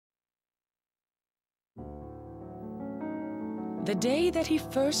The day that he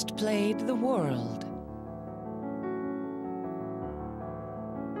first played the world.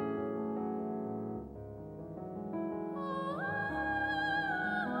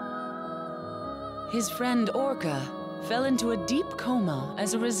 His friend Orca fell into a deep coma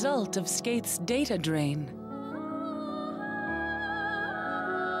as a result of Skaith's data drain.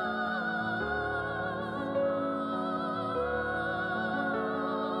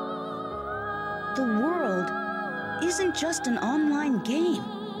 The world isn't just an online game.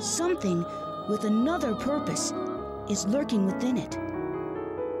 Something with another purpose is lurking within it.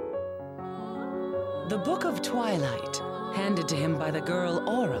 The Book of Twilight, handed to him by the girl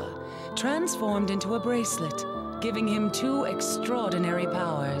Aura, transformed into a bracelet, giving him 2 extraordinary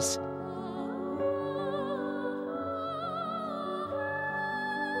powers.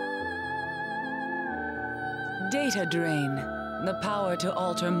 Data drain, the power to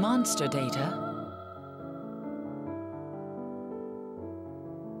alter monster data.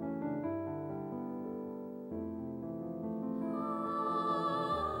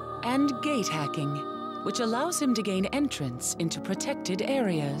 And gate hacking, which allows him to gain entrance into protected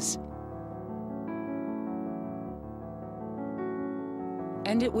areas.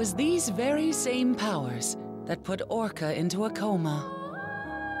 And it was these very same powers that put Orca into a coma.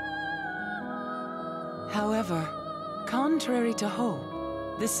 However, contrary to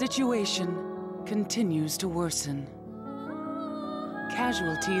hope, the situation continues to worsen.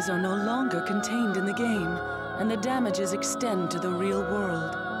 Casualties are no longer contained in the game, and the damages extend to the real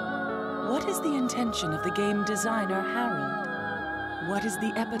world. What is the intention of the game designer, Harold? What is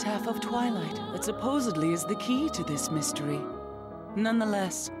the epitaph of Twilight that supposedly is the key to this mystery?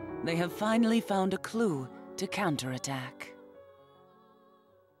 Nonetheless, they have finally found a clue to counterattack.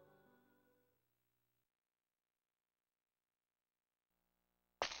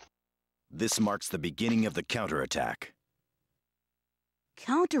 This marks the beginning of the counterattack.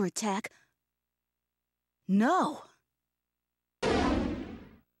 Counterattack? No.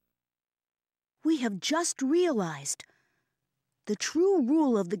 We have just realized the true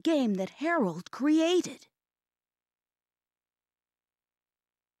rule of the game that Harold created.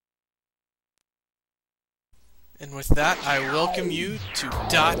 And with that, I welcome you to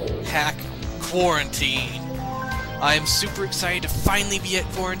 .hack Quarantine. I am super excited to finally be at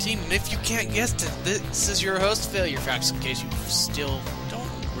quarantine, and if you can't guess it, this is your host, Failure Facts, in case you still don't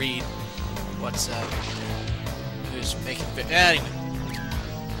read what's who's making anyway.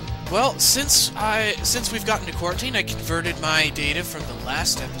 Well, since we've gotten to quarantine, I converted my data from the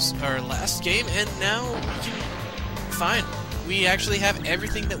last episode or last game, and now fine. We actually have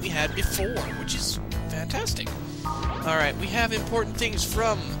everything that we had before, which is fantastic. All right, we have important things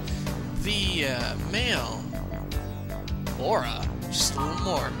from the mail. Aura, just a little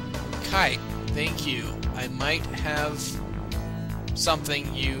more. Kite, thank you. I might have something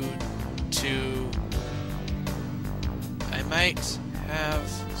I might have.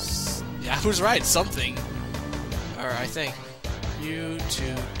 Yeah, I was right. Something. Or I think you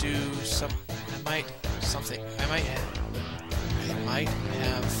to do some. I might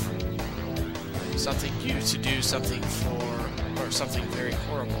have something you to do something for, or something very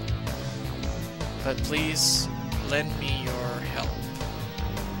horrible. But please lend me your help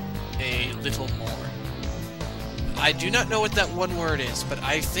a little more. I do not know what that one word is, but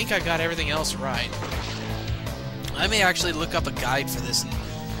I think I got everything else right. I may actually look up a guide for this,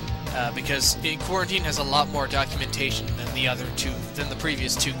 because Quarantine has a lot more documentation than the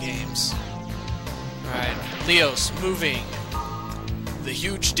previous 2 games. Alright, Leos, moving. The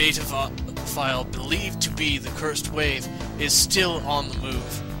huge data file believed to be the cursed wave is still on the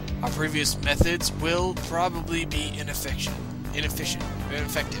move. Our previous methods will probably be ineffective.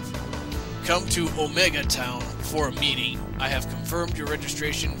 Come to Omega Town for a meeting. I have confirmed your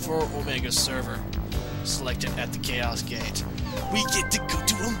registration for Omega's server. Select it at the Chaos Gate. We get to go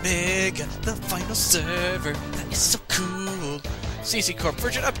to Omega, the final server. That is so cool. CC Corp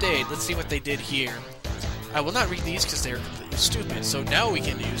version update. Let's see what they did here. I will not read these because they are completely stupid. So now we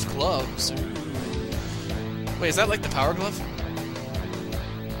can use gloves. Wait, is that like the power glove?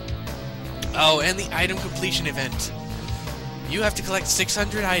 Oh, and the item completion event. You have to collect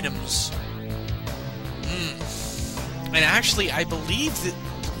 600 items. And actually, I believe that...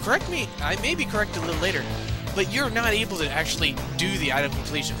 Correct me, I may be correct a little later, but you're not able to actually do the item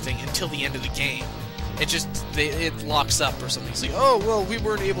completion thing until the end of the game. It just... it locks up or something. It's like, oh, well, we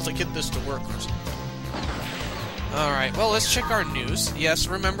weren't able to get this to work or something. Alright, well, let's check our news. Yes,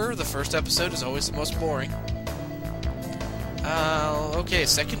 remember, the first episode is always the most boring. Okay,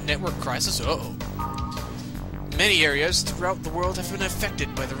 second network crisis. Uh-oh. Many areas throughout the world have been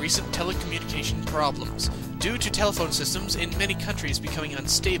affected by the recent telecommunication problems. Due to telephone systems in many countries becoming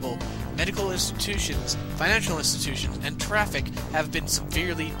unstable, medical institutions, financial institutions, and traffic have been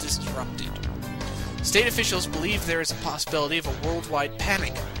severely disrupted. State officials believe there is a possibility of a worldwide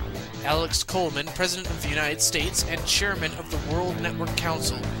panic. Alex Coleman, President of the United States and Chairman of the World Network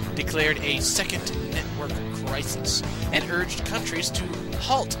Council, declared a second network crisis and urged countries to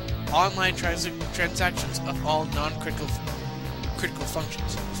halt online transactions of all non-critical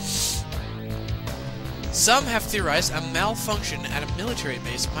functions. Some have theorized a malfunction at a military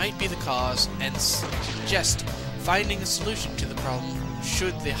base might be the cause and suggest finding a solution to the problem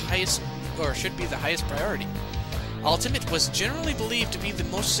should be the highest priority. Ultimate was generally believed to be the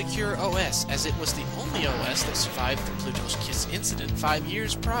most secure OS, as it was the only OS that survived the Pluto's Kiss incident 5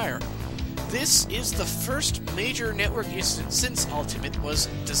 years prior. This is the first major network incident since Ultimate was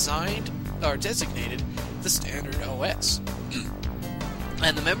designated the standard OS.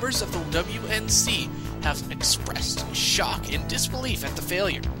 And the members of the WNC have expressed shock and disbelief at the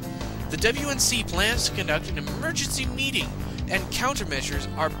failure. The WNC plans to conduct an emergency meeting, and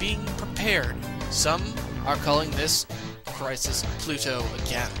countermeasures are being prepared. Some are calling this Crisis Pluto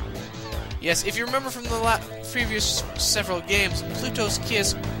again. Yes, if you remember from the previous several games, Pluto's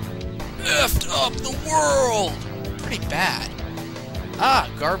Kiss effed up the world! Pretty bad.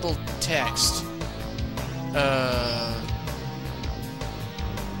 Garbled text.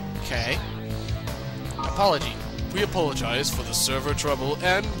 Okay. Apology. We apologize for the server trouble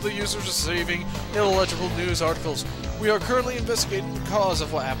and the users receiving illegible news articles. We are currently investigating the cause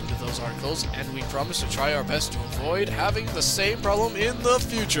of what happened to those articles, and we promise to try our best to avoid having the same problem in the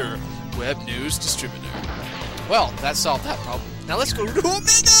future. Web News Distributor. Well, that solved that problem. Now let's go to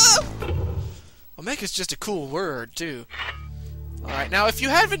Omega! Omega's just a cool word, too. Alright, now if you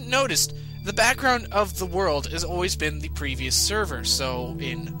haven't noticed, the background of the world has always been the previous server. So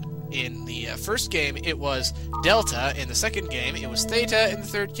in the first game, it was Delta. In the second game, it was Theta. In the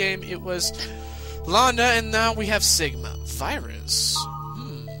third game, it was Lambda. And now we have Sigma. Virus.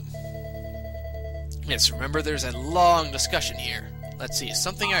 Yes, remember, there's a long discussion here. Let's see,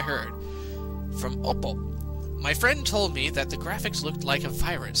 something I heard from Oppo. My friend told me that the graphics looked like a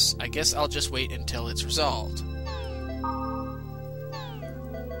virus. I guess I'll just wait until it's resolved.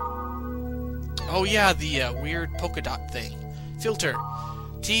 Oh yeah, the weird polka dot thing. Filter.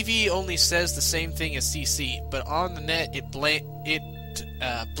 TV only says the same thing as CC, but on the net it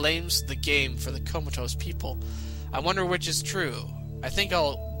blames the game for the comatose people. I wonder which is true. I think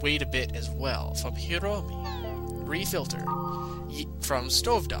I'll wait a bit as well. From Hiromi. Refilter. From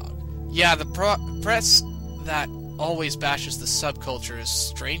Stovedog. Yeah, the press that always bashes the subculture is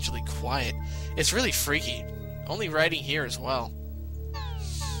strangely quiet. It's really freaky. Only writing here as well.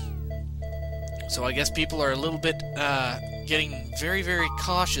 So I guess people are a little bit getting very, very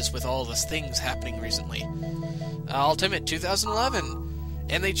cautious with all these things happening recently. Ultimate 2011.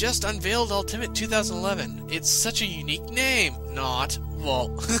 And they just unveiled Ultimate 2011. It's such a unique name. Not.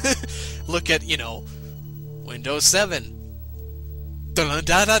 Well, look at, Windows 7.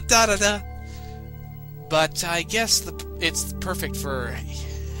 Da-da-da-da-da-da. But I guess it's perfect for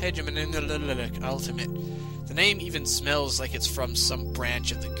Hegemonic Ultimate. The name even smells like it's from some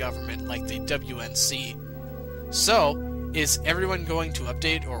branch of the government, like the WNC. So, is everyone going to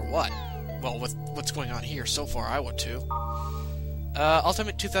update or what? Well, with what's going on here so far, I would too.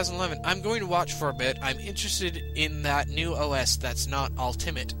 Ultimate 2011. I'm going to watch for a bit. I'm interested in that new OS that's not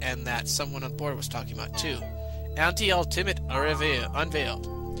Ultimate, and that someone on board was talking about too. Anti-Ultimate unveiled.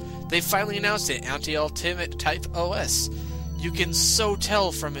 They finally announced it. Anti-Ultimate type OS. You can so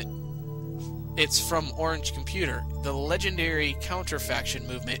tell from it. It's from Orange Computer. The legendary counterfaction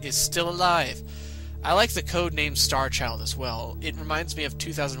movement is still alive. I like the code name Starchild as well. It reminds me of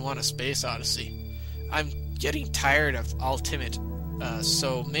 2001: A Space Odyssey. I'm getting tired of Ultimate,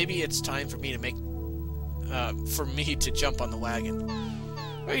 so maybe it's time for me to jump on the wagon.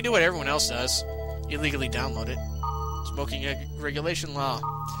 Or you do what everyone else does. Illegally download it. Smoking regulation law.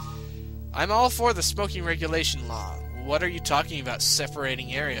 I'm all for the smoking regulation law. What are you talking about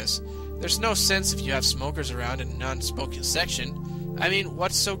separating areas? There's no sense if you have smokers around in a non-smoking section. I mean,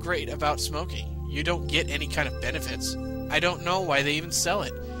 what's so great about smoking? You don't get any kind of benefits. I don't know why they even sell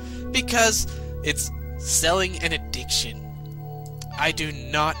it. Because it's selling an addiction. I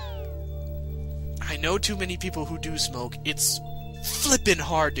know too many people who do smoke. It's flippin'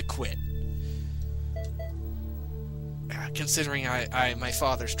 hard to quit. Considering my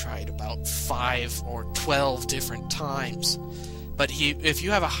father's tried about 5 or 12 different times. But if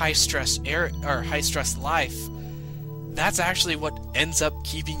you have a high-stress life, that's actually what ends up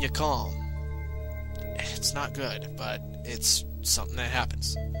keeping you calm. It's not good, but it's something that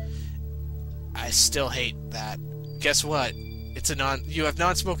happens. I still hate that. Guess what? You have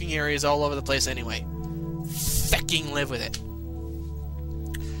non-smoking areas all over the place anyway. Fecking live with it.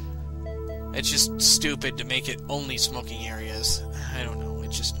 It's just stupid to make it only smoking areas. I don't know,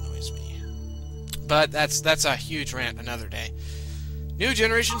 it just annoys me. But that's a huge rant another day. New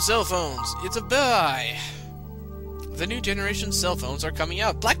generation cell phones. It's a buy. The new generation cell phones are coming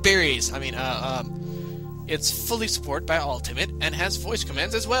out. Blackberries! It's fully supported by Ultimate and has voice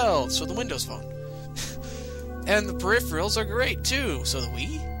commands as well, so the Windows Phone. And the peripherals are great too, so the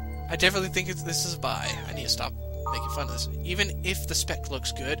Wii? I definitely think this is a buy. I need to stop making fun of this. Even if the spec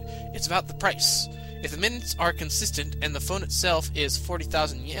looks good, it's about the price. If the minutes are consistent and the phone itself is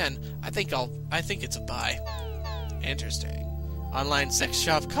 40,000 yen, I think it's a buy. Interesting. Online sex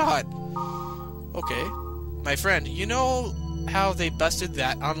shop caught. Okay. My friend, you know how they busted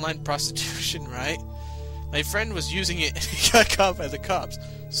that online prostitution, right? My friend was using it and he got caught by the cops.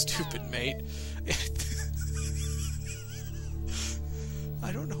 Stupid mate.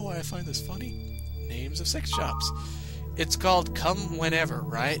 I don't know why I find this funny. Names of sex shops. It's called Come Whenever,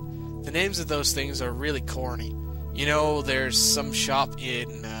 right? The names of those things are really corny. You know, there's some shop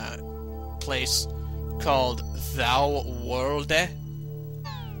in place called Thou Worlde.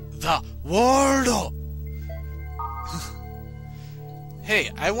 The World! Hey,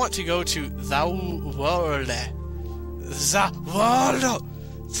 I want to go to Thou Worlde. The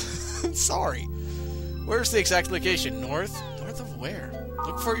World! Sorry. Where's the exact location? North? North of where?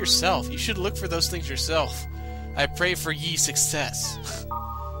 Look for yourself. You should look for those things yourself. I pray for ye success.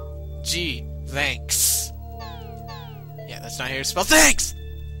 Gee, thanks. Yeah, that's not how you spell thanks!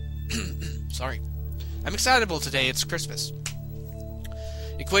 Sorry. I'm excitable today, it's Christmas.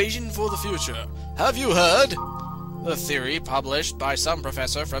 Equation for the future. Have you heard? The theory published by some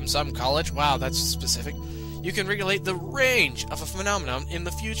professor from some college. Wow, that's specific. You can regulate the range of a phenomenon in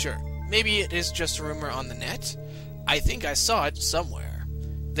the future. Maybe it is just a rumor on the net? I think I saw it somewhere.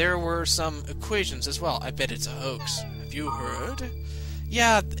 There were some equations as well. I bet it's a hoax. Have you heard?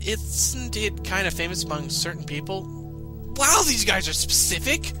 Yeah, isn't it kind of famous among certain people? Wow, these guys are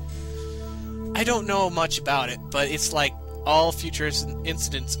specific! I don't know much about it, but it's like all future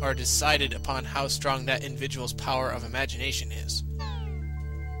incidents are decided upon how strong that individual's power of imagination is.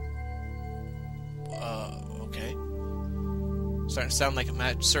 Okay. Starting to sound like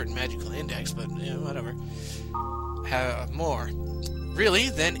a certain magical index, but yeah, whatever. Have more. Really?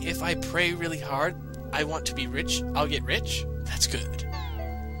 Then if I pray really hard, I want to be rich, I'll get rich? That's good.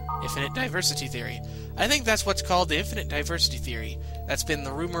 Infinite diversity theory. I think that's what's called the infinite diversity theory. That's been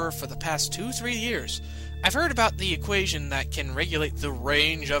the rumor for the past 2-3 years. I've heard about the equation that can regulate the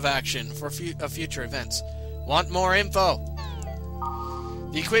range of action for future events. Want more info?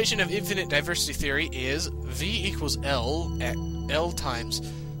 The equation of infinite diversity theory is V equals L at L times,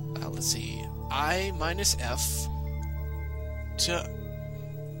 let's see, I minus F to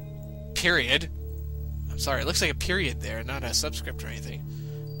period. I'm sorry, it looks like a period there, not a subscript or anything.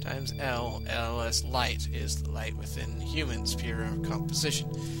 Times L. L as light is the light within humans' pure composition.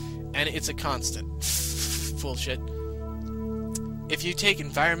 And it's a constant. Bullshit. If you take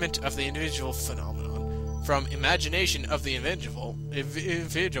environment of the individual phenomenon from imagination of the individual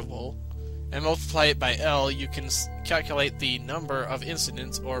and multiply it by L, you can calculate the number of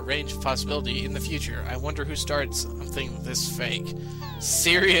incidents or range of possibility in the future. I wonder who started something this fake.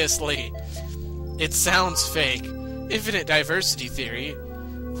 Seriously. It sounds fake. Infinite diversity theory.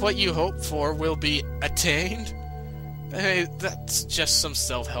 What you hope for will be attained? Hey, that's just some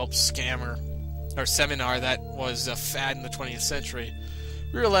self-help scammer. Or seminar that was a fad in the 20th century.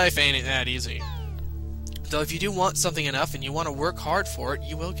 Real life ain't that easy. Though if you do want something enough and you want to work hard for it,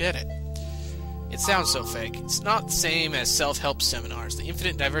 you will get it. It sounds so fake. It's not the same as self-help seminars. The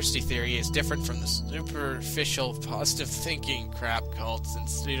infinite diversity theory is different from the superficial positive thinking crap cults and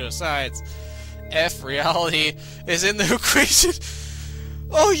pseudoscience. F reality is in the equation.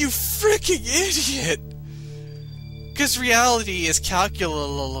 Oh, you freaking idiot! Because reality is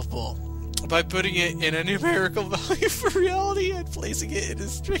calculable by putting it in a numerical value for reality and placing it in a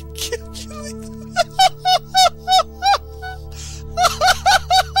string calculator.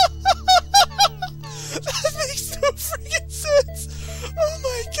 That makes no freaking sense! Oh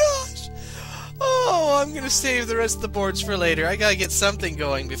my gosh! Oh, I'm gonna save the rest of the boards for later. I gotta get something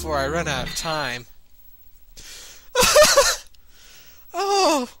going before I run out of time.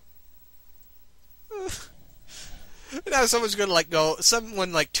 Oh! Now someone's gonna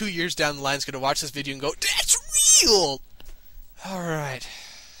someone 2 years down the line is gonna watch this video and go, that's real! Alright.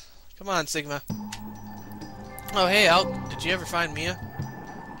 Come on, Sigma. Oh, hey, Al, did you ever find Mia?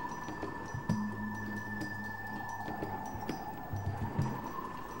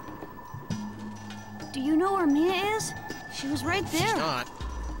 Do you know where Mia is? She was right there. She's not.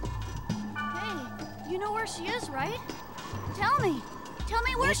 Hey, you know where she is, right? Tell me. Tell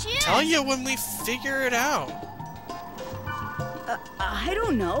me where she is. Tell you when we figure it out. I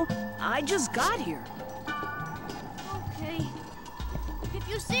don't know. I just got here. Okay. If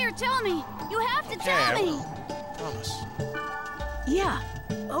you see her, tell me. You have to tell me. Will. Promise. Yeah.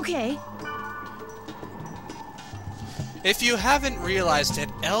 Okay. If you haven't realized it,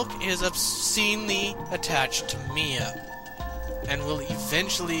 Elk is obscenely attached to Mia, and will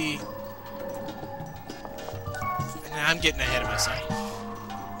eventually... And I'm getting ahead of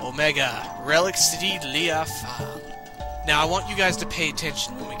myself. Omega, Relic City Lea Fal. Now I want you guys to pay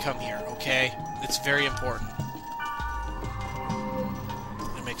attention when we come here, okay? It's very important.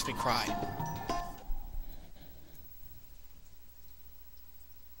 It makes me cry.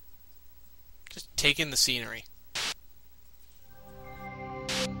 Just take in the scenery.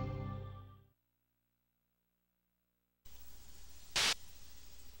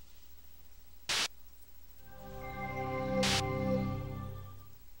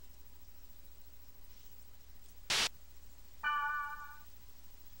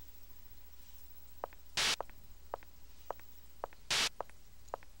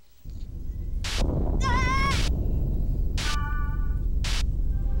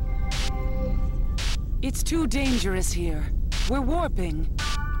 It's too dangerous here. We're warping.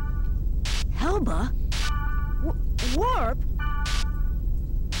 Helba? Warp?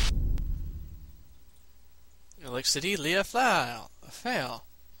 Elixity Lea Fail.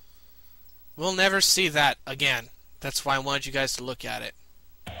 We'll never see that again. That's why I wanted you guys to look at it.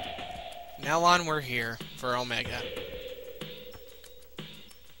 From now on, we're here for Omega.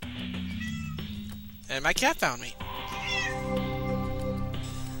 And my cat found me.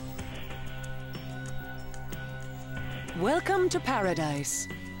 Welcome to paradise.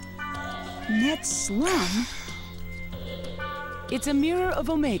 Net Slum? It's a mirror of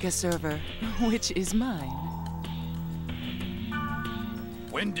Omega server, which is mine.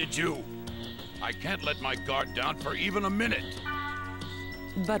 When did you? I can't let my guard down for even a minute.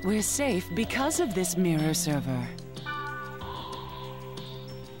 But we're safe because of this mirror server.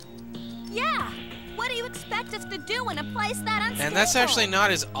 Yeah! What do you expect us to do in a place that unstable? And that's actually not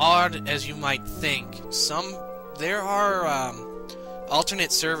as odd as you might think. There are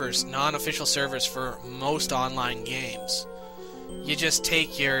alternate servers, non-official servers for most online games. You just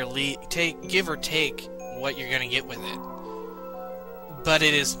take your give or take what you're gonna get with it. But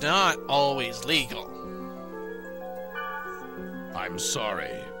it is not always legal. I'm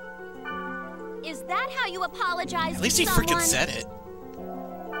sorry. Is that how you apologize At least he to someone? freaking said it.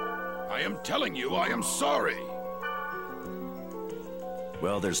 I am telling you, I am sorry.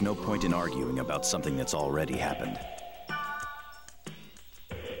 Well, there's no point in arguing about something that's already happened.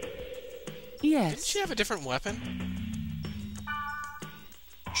 Did Yes. she have a different weapon?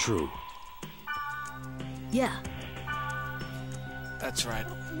 True. Yeah. That's right.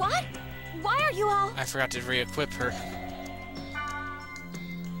 What? Why are you all... I forgot to re-equip her.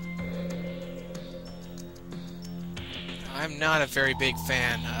 I'm not a very big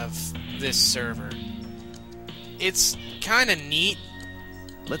fan of this server. It's kind of neat,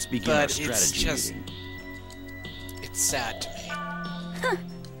 Let's begin our but it's strategy just... meeting. It's sad to me.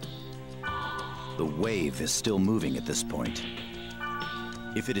 The wave is still moving at this point.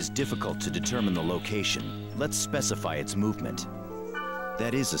 If it is difficult to determine the location, let's specify its movement.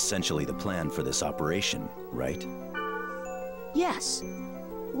 That is essentially the plan for this operation, right? Yes.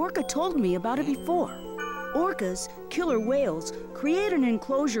 Orca told me about it before. Orcas, killer whales, create an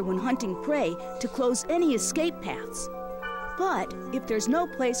enclosure when hunting prey to close any escape paths. But if there's no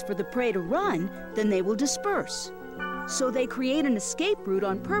place for the prey to run, then they will disperse. So they create an escape route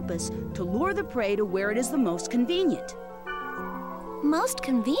on purpose to lure the prey to where it is the most convenient. Most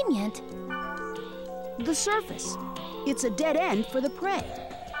convenient? The surface. It's a dead end for the prey.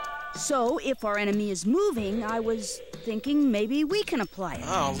 So if our enemy is moving, I was thinking maybe we can apply it.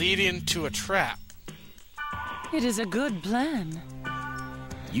 Oh, lead into a trap. It is a good plan.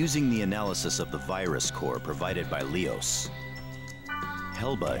 Using the analysis of the virus core provided by Leos,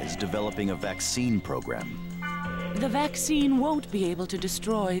 Helba is developing a vaccine program. The vaccine won't be able to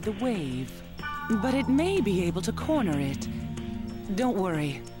destroy the wave, but it may be able to corner it. Don't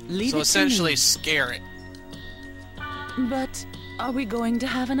worry. Leave So it essentially to scare it, me. But are we going to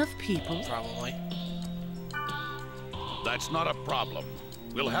have enough people? probably. That's not a problem.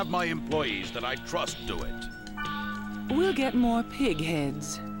 We'll have my employees that I trust do it. We'll get more pig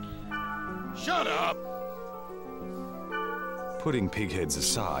heads. Shut up! Putting pigheads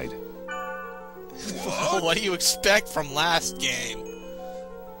aside, What do you expect from last game?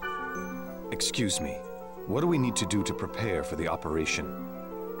 Excuse me. What do we need to do to prepare for the operation?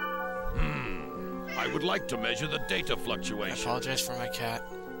 I would like to measure the data I fluctuation. apologize for my cat.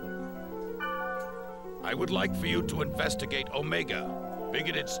 I would like for you to investigate Omega,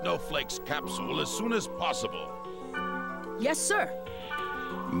 Bigoted Snowflake's capsule, as soon as possible. Yes, sir.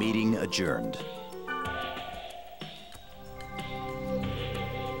 Meeting adjourned.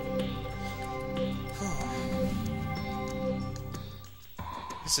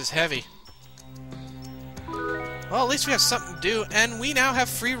 This is heavy. Well, at least we have something to do, and we now have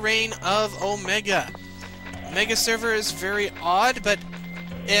free reign of Omega. Omega server is very odd,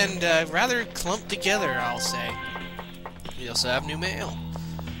 and rather clumped together, I'll say. We also have new mail.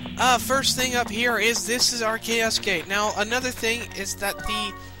 First thing up here is this is our Chaos Gate. Now, another thing is that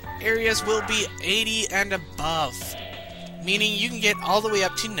the areas will be 80 and above, meaning you can get all the way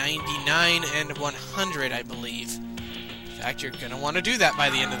up to 99 and 100, I believe. In fact, you're going to want to do that by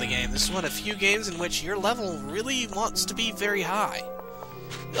the end of the game. This is one of few games in which your level really wants to be very high.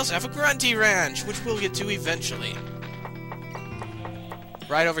 We also have a Grunty Ranch, which we'll get to eventually.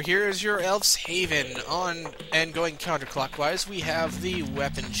 Right over here is your Elf's Haven. And going counterclockwise, we have the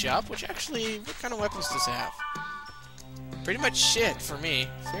Weapon Shop, which actually, what kind of weapons does it have? Pretty much shit for me.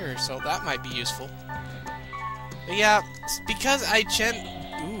 Fair, so that might be useful. But yeah, because ooh,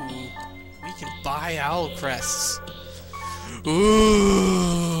 we can buy Owl Crests.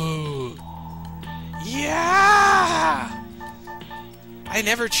 Ooh! Yeah! I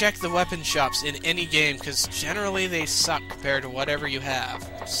never check the weapon shops in any game, because generally they suck compared to whatever you have.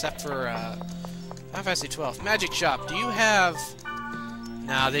 Except for, Final Fantasy 12. Magic Shop, do you have...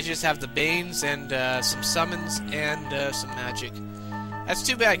 Nah, they just have the Banes and some summons and some magic. That's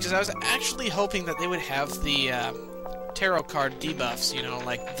too bad, because I was actually hoping that they would have the tarot card debuffs, you know,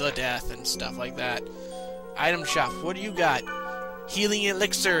 like the Death and stuff like that. Item Shop, what do you got? Healing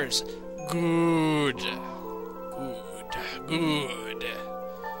Elixirs. Good. Good.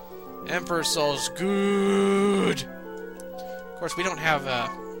 Emperor Souls. Good. Of course, we don't have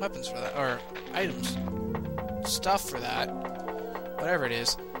weapons for that, or items. Stuff for that. Whatever it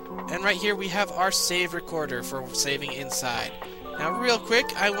is. And right here we have our save recorder for saving inside. Now, real quick,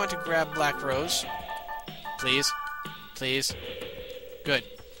 I want to grab Black Rose. Please. Please. Good.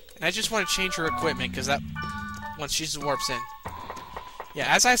 And I just want to change her equipment, because that... once she warps in. Yeah,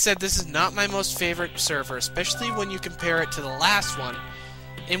 as I said, this is not my most favorite server, especially when you compare it to the last one,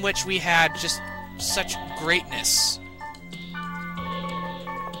 in which we had just such greatness.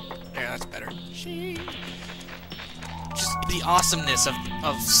 There, that's better. Just the awesomeness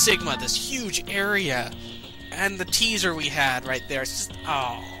of Sigma, this huge area, and the teaser we had right there. It's just,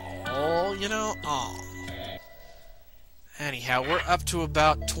 oh, you know, oh. Anyhow, we're up to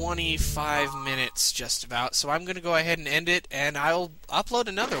about 25 minutes, just about, so I'm going to go ahead and end it, and I'll upload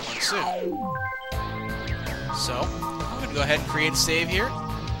another one soon. So, I'm going to go ahead and create a save here,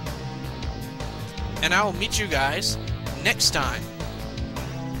 and I will meet you guys next time.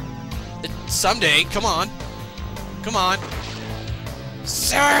 Someday, come on. Come on.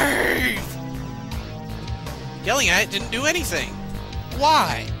 Save! Yelling at it didn't do anything.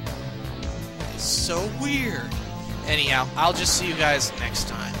 Why? It's so weird. Anyhow, I'll just see you guys next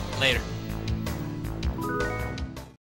time. Later.